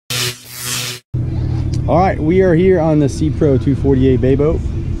All right, we are here on the Sea Pro 248 bay boat,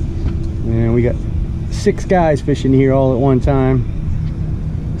 and we got 6 guys fishing here all at one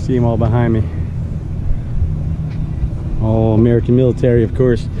time. See them all behind me. All American military, of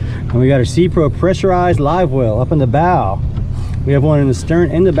course. And we got our Sea Pro pressurized live well up in the bow. We have one in the stern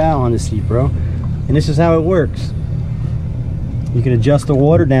and the bow on the Sea Pro, and this is how it works. You can adjust the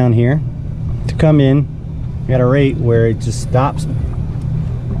water down here to come in at a rate where it just stops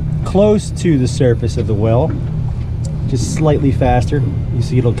close to the surface of the well, just slightly faster. You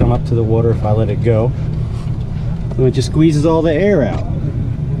see it'll come up to the water if I let it go, and it just squeezes all the air out.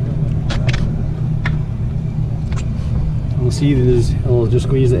 You'll see that it'll just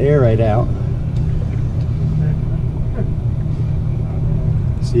squeeze the air right out.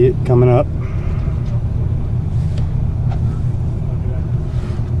 See it coming up.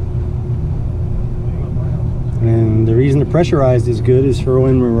 And the reason the pressurized is good is for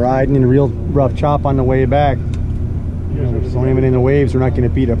when we're riding in a real rough chop on the way back. You know, just aiming in the waves, we're not going to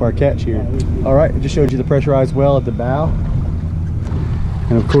beat up our catch here. All right, I just showed you the pressurized well at the bow.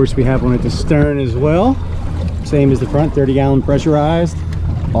 And of course we have one at the stern as well. Same as the front, 30-gallon pressurized.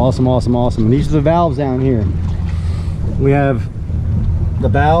 Awesome, awesome, awesome. And these are the valves down here. We have the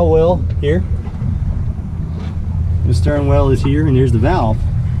bow well here. The stern well is here, and here's the valve.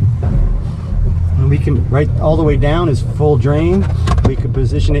 And we can, right all the way down is full drain. We can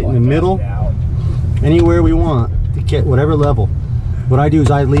position it in the middle, anywhere we want to get whatever level. What I do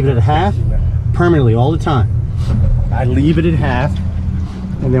is I leave it at half permanently all the time. I leave it at half,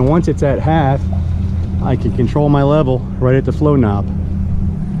 and then once it's at half, I can control my level right at the flow knob.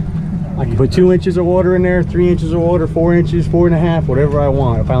 I can put 2 inches of water in there, 3 inches of water, 4 inches, 4.5, whatever I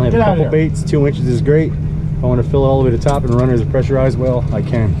want. If I only have a couple baits, 2 inches is great. If I want to fill it all the way to the top and run it as a pressurized well, I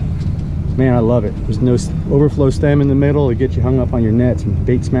can. Man, I love it. There's no overflow stem in the middle to get you hung up on your nets and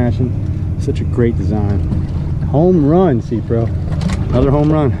bait smashing. Such a great design. Home run, Sea Pro. Another home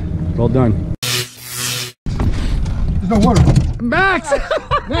run. Well done. There's no water. Max!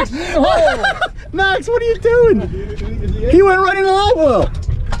 Max, in the hole! Max, what are you doing? He went right in the live well.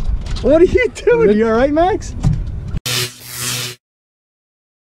 What are you doing? You all right, Max?